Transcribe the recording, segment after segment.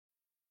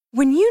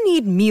When you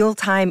need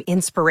mealtime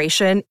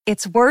inspiration,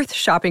 it's worth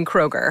shopping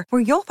Kroger,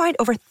 where you'll find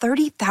over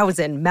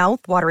 30,000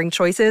 mouth-watering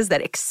choices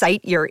that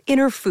excite your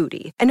inner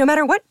foodie. And no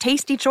matter what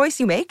tasty choice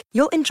you make,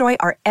 you'll enjoy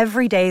our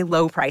everyday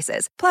low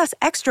prices, plus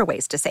extra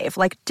ways to save,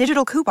 like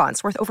digital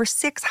coupons worth over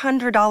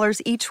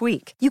 $600 each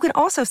week. You can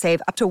also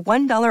save up to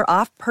 $1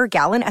 off per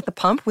gallon at the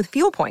pump with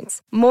fuel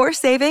points. More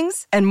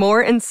savings and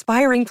more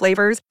inspiring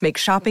flavors make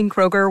shopping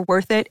Kroger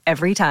worth it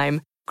every time.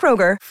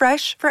 Kroger,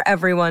 fresh for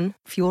everyone.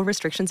 Fuel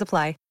restrictions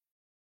apply.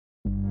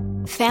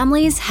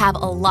 Families have a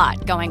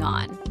lot going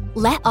on.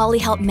 Let Ollie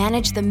help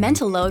manage the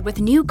mental load with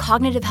new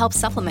cognitive help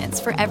supplements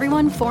for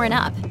everyone 4 and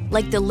up,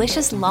 like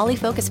delicious Lolly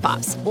Focus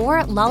Pops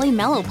or Lolly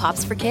Mellow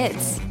Pops for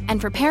kids.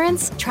 And for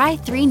parents, try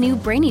 3 new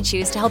Brainy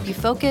Chews to help you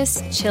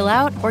focus, chill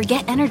out, or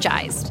get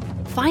energized.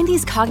 Find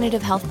these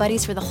cognitive health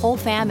buddies for the whole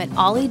fam at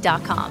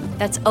ollie.com.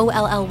 That's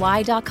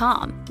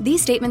OLLY.com.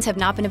 These statements have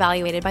not been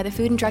evaluated by the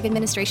Food and Drug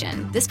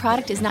Administration. This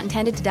product is not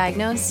intended to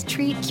diagnose,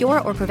 treat,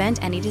 cure, or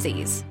prevent any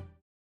disease.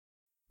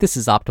 This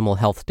is Optimal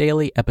Health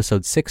Daily,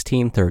 episode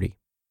 1630.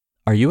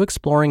 Are you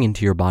exploring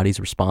into your body's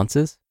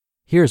responses?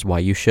 Here's why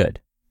you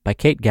should. By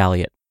Kate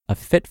Galliett of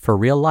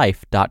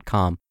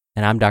fitforreallife.com.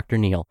 And I'm Dr.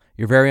 Neil,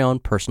 your very own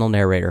personal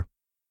narrator.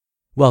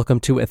 Welcome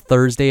to a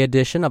Thursday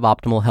edition of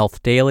Optimal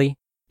Health Daily.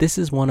 This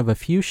is one of a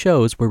few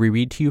shows where we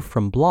read to you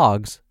from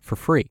blogs for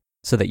free,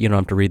 so that you don't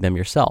have to read them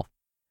yourself.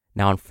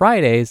 Now on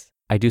Fridays,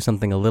 I do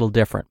something a little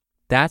different.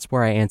 That's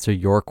where I answer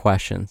your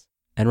questions.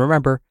 And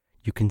remember,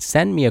 you can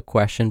send me a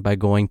question by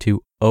going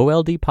to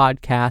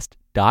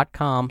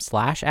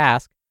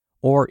oldpodcast.com/ask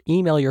or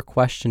email your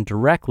question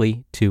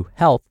directly to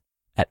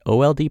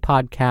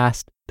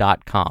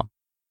health@oldpodcast.com.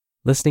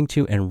 Listening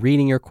to and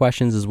reading your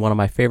questions is one of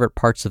my favorite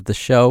parts of the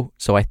show,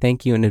 so I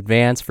thank you in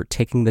advance for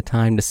taking the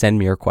time to send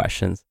me your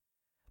questions.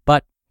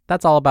 But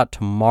that's all about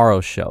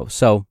tomorrow's show,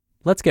 so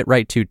let's get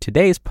right to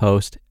today's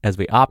post as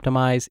we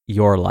optimize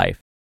your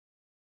life.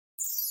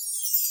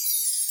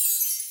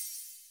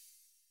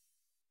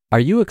 Are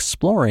you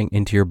exploring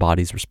into your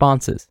body's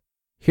responses?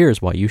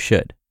 Here's why you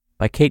should.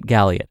 By Kate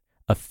Galliett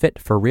of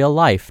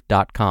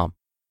fitforreallife.com.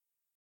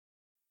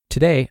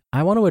 Today,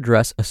 I want to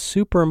address a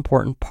super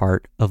important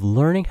part of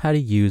learning how to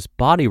use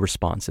body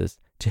responses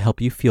to help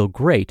you feel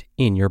great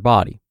in your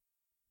body.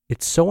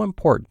 It's so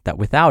important that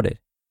without it,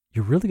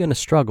 you're really going to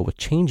struggle with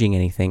changing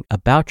anything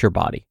about your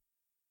body.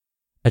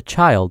 A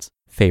child's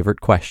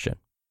favorite question.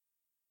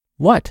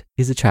 What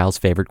is a child's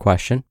favorite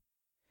question?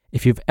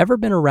 If you've ever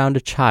been around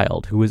a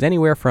child who is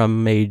anywhere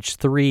from age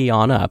 3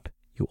 on up,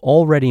 you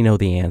already know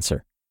the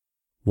answer.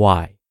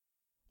 Why?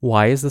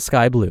 Why is the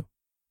sky blue?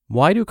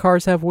 Why do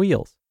cars have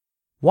wheels?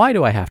 Why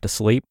do I have to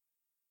sleep?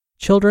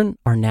 Children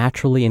are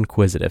naturally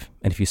inquisitive,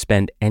 and if you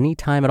spend any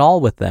time at all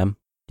with them,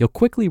 you'll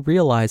quickly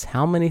realize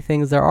how many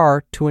things there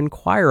are to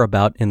inquire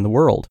about in the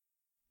world.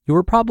 You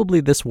were probably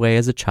this way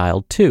as a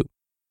child too,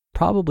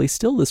 probably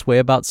still this way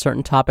about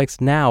certain topics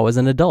now as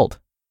an adult.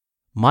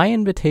 My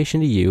invitation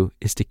to you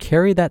is to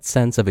carry that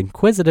sense of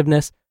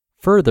inquisitiveness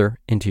further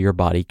into your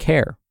body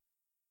care.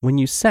 When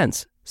you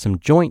sense some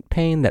joint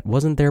pain that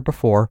wasn't there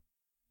before,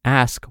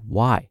 ask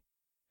why.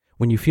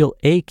 When you feel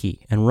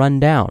achy and run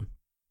down,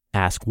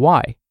 ask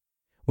why.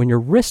 When your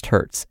wrist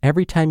hurts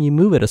every time you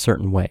move it a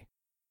certain way,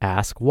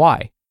 ask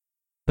why.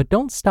 But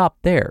don't stop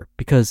there,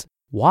 because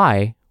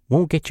why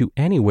won't get you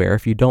anywhere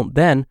if you don't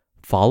then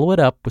follow it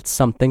up with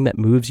something that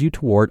moves you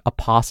toward a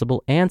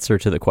possible answer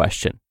to the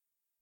question.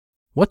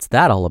 What's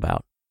that all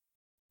about?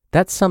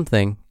 That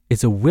something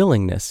is a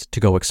willingness to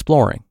go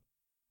exploring.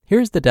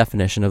 Here's the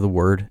definition of the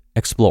word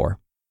explore.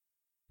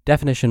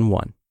 Definition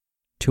 1,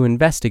 to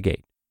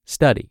investigate,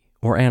 study,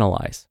 or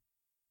analyze.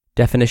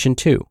 Definition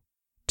 2,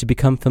 to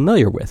become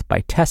familiar with by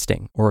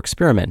testing or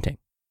experimenting.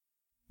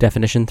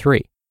 Definition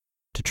 3,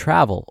 to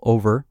travel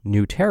over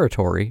new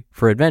territory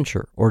for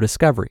adventure or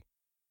discovery.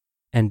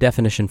 And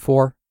definition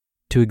 4,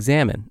 to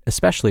examine,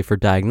 especially for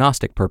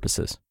diagnostic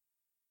purposes.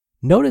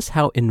 Notice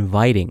how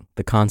inviting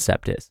the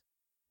concept is.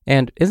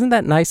 And isn't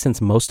that nice,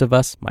 since most of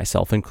us,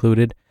 myself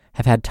included,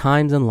 have had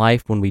times in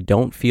life when we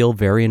don't feel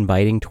very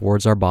inviting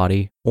towards our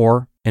body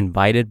or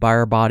invited by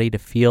our body to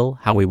feel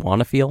how we want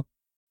to feel?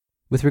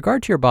 With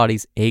regard to your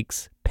body's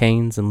aches,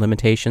 pains, and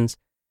limitations,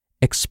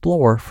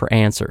 explore for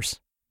answers.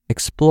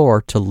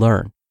 Explore to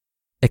learn.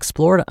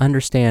 Explore to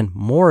understand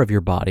more of your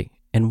body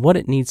and what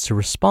it needs to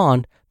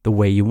respond the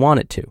way you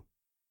want it to.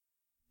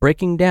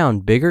 Breaking down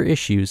bigger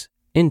issues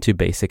into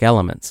basic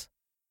elements.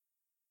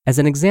 As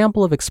an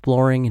example of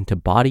exploring into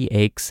body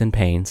aches and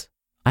pains,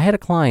 I had a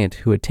client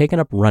who had taken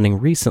up running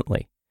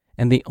recently,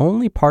 and the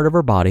only part of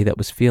her body that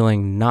was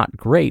feeling not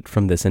great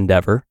from this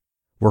endeavor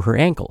were her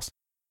ankles.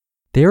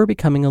 They were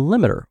becoming a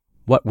limiter,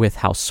 what with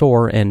how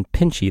sore and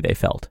pinchy they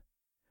felt.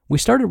 We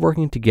started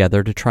working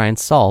together to try and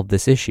solve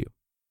this issue.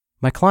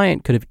 My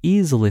client could have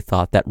easily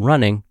thought that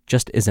running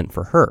just isn't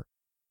for her,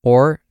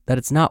 or that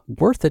it's not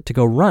worth it to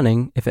go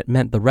running if it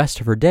meant the rest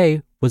of her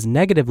day was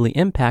negatively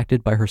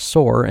impacted by her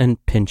sore and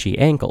pinchy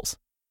ankles.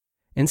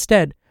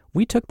 Instead,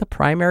 we took the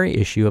primary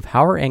issue of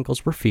how her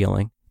ankles were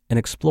feeling and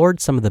explored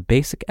some of the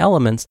basic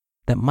elements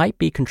that might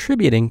be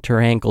contributing to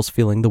her ankles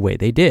feeling the way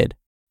they did.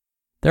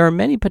 There are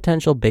many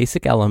potential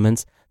basic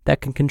elements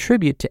that can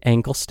contribute to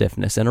ankle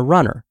stiffness in a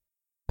runner,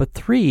 but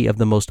 3 of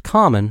the most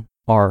common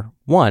are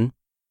 1.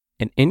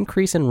 An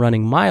increase in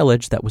running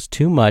mileage that was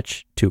too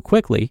much too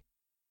quickly,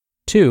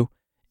 2.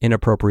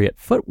 Inappropriate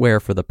footwear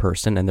for the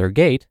person and their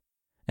gait,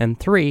 and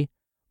 3.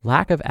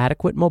 Lack of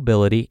adequate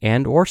mobility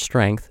and/or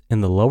strength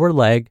in the lower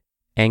leg,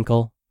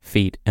 ankle,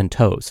 feet, and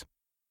toes.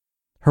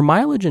 Her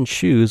mileage and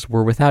shoes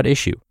were without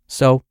issue,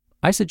 so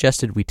I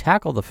suggested we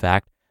tackle the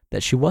fact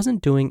that she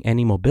wasn't doing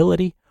any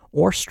mobility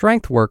or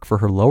strength work for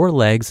her lower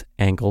legs,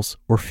 ankles,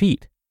 or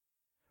feet.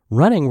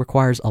 Running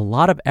requires a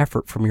lot of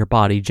effort from your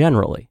body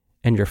generally,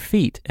 and your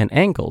feet and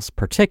ankles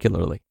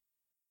particularly.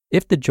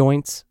 If the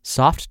joints,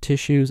 soft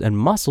tissues, and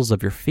muscles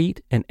of your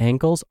feet and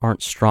ankles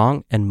aren't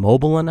strong and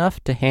mobile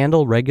enough to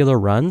handle regular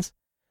runs,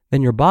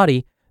 then your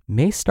body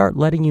may start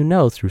letting you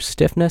know through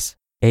stiffness,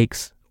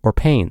 aches, or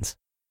pains.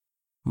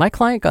 My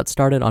client got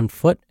started on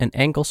foot and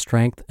ankle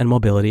strength and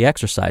mobility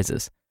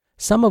exercises,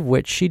 some of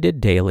which she did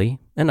daily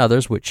and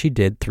others which she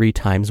did 3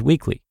 times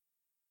weekly.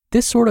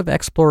 This sort of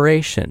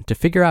exploration to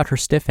figure out her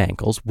stiff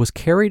ankles was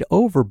carried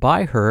over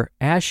by her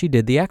as she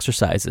did the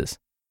exercises.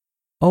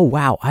 Oh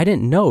wow, I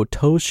didn't know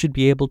toes should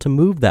be able to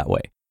move that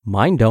way.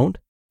 Mine don't.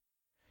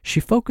 She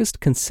focused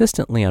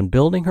consistently on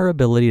building her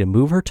ability to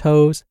move her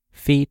toes,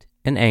 feet,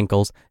 and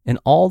ankles in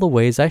all the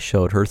ways I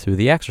showed her through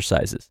the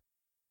exercises.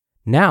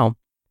 Now,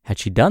 had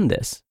she done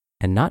this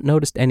and not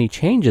noticed any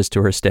changes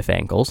to her stiff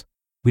ankles,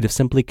 we'd have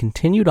simply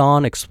continued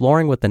on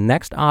exploring what the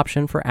next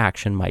option for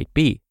action might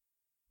be.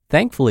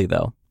 Thankfully,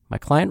 though, my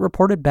client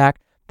reported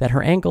back that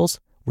her ankles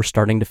were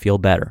starting to feel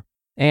better,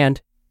 and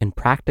in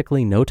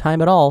practically no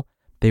time at all,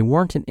 they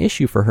weren't an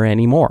issue for her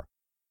anymore.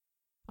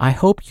 I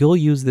hope you'll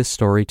use this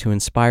story to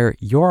inspire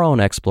your own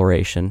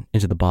exploration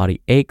into the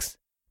body aches,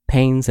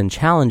 pains, and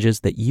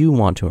challenges that you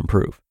want to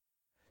improve.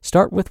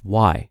 Start with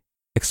why.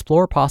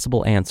 Explore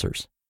possible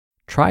answers.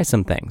 Try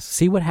some things.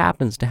 See what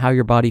happens to how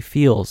your body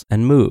feels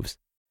and moves.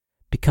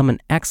 Become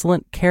an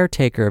excellent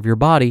caretaker of your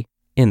body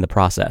in the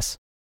process.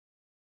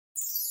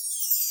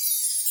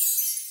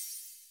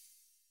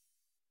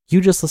 You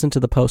just listened to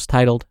the post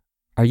titled,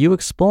 "Are You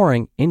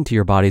Exploring into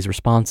Your Body's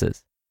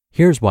Responses?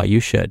 Here's Why You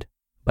Should,"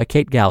 by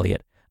Kate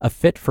Galliett of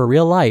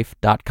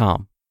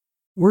fitforreallife.com.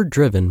 We're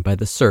driven by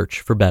the search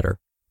for better,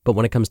 but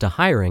when it comes to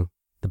hiring,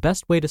 the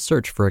best way to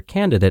search for a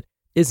candidate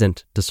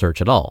isn't to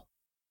search at all.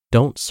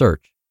 Don't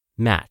search,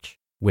 match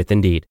with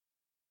Indeed.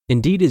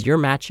 Indeed is your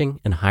matching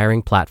and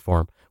hiring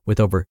platform with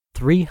over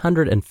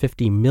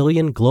 350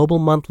 million global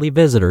monthly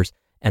visitors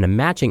and a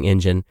matching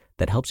engine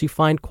that helps you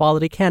find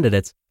quality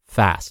candidates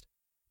fast.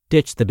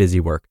 Ditch the busy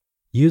work.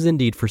 Use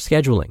Indeed for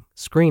scheduling,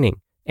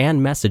 screening,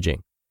 and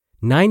messaging.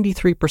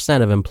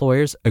 93% of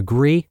employers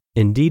agree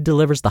Indeed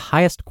delivers the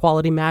highest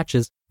quality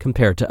matches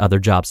compared to other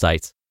job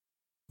sites.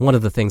 One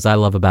of the things I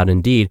love about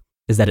Indeed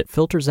is that it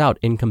filters out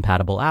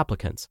incompatible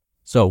applicants.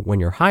 So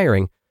when you're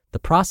hiring, the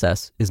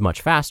process is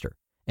much faster,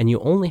 and you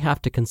only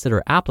have to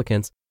consider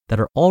applicants that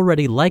are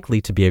already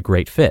likely to be a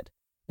great fit.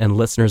 And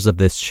listeners of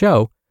this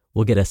show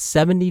will get a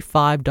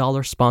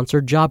 $75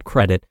 sponsored job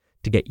credit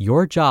to get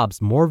your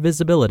jobs more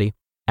visibility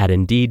at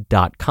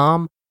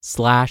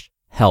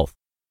Indeed.com/health.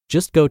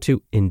 Just go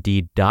to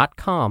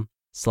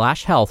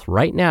Indeed.com/health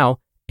right now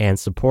and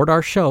support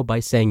our show by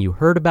saying you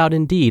heard about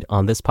Indeed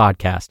on this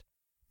podcast.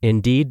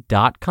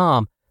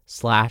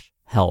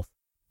 Indeed.com/health.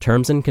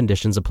 Terms and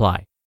conditions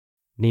apply.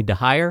 Need to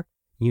hire?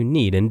 You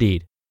need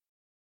Indeed.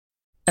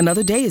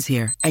 Another day is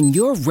here, and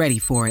you're ready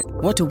for it.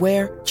 What to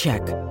wear?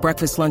 Check.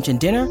 Breakfast, lunch, and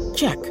dinner?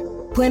 Check.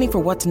 Planning for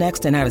what's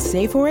next and how to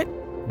save for it?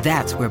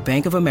 That's where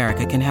Bank of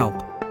America can help.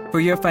 For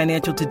your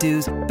financial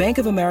to-dos, Bank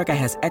of America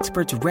has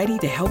experts ready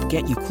to help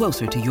get you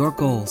closer to your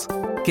goals.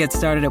 Get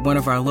started at one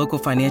of our local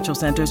financial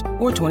centers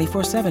or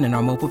 24/7 in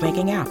our mobile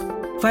banking app.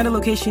 Find a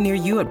location near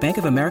you at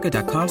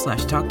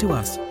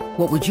bankofamerica.com/talktous.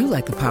 What would you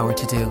like the power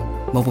to do?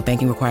 Mobile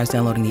banking requires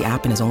downloading the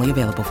app and is only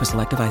available for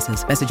select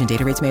devices. Message and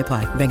data rates may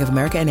apply. Bank of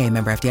America N.A.,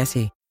 member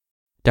FDIC.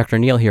 Dr.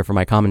 Neal here for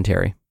my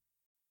commentary.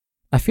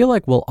 I feel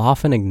like we'll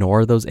often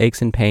ignore those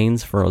aches and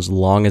pains for as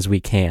long as we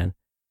can.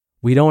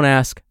 We don't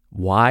ask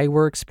why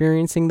we're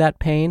experiencing that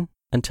pain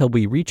until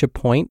we reach a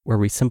point where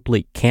we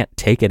simply can't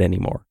take it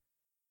anymore.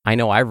 I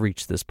know I've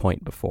reached this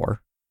point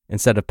before.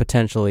 Instead of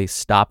potentially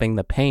stopping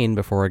the pain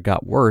before it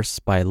got worse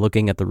by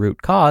looking at the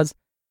root cause,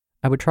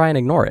 I would try and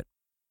ignore it.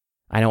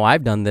 I know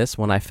I've done this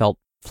when I felt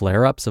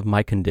flare-ups of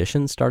my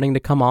condition starting to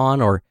come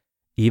on, or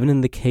even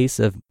in the case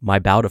of my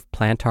bout of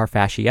plantar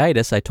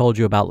fasciitis I told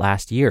you about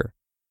last year.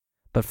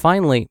 But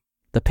finally,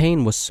 the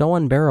pain was so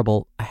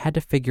unbearable, I had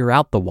to figure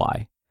out the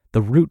why,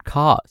 the root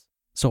cause,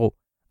 so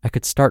I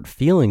could start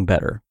feeling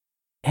better.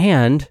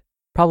 And,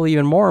 probably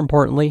even more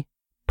importantly,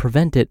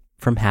 prevent it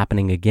from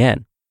happening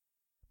again.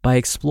 By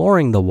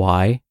exploring the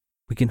why,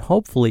 we can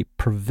hopefully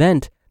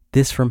prevent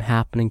this from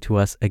happening to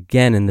us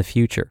again in the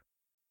future.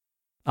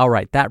 All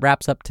right, that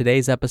wraps up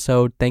today's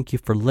episode. Thank you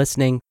for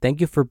listening. Thank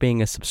you for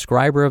being a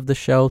subscriber of the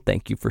show.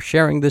 Thank you for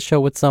sharing the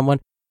show with someone.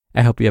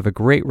 I hope you have a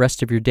great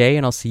rest of your day,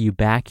 and I'll see you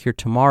back here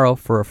tomorrow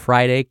for a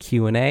Friday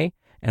Q&A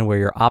and where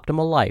your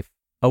optimal life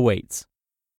awaits.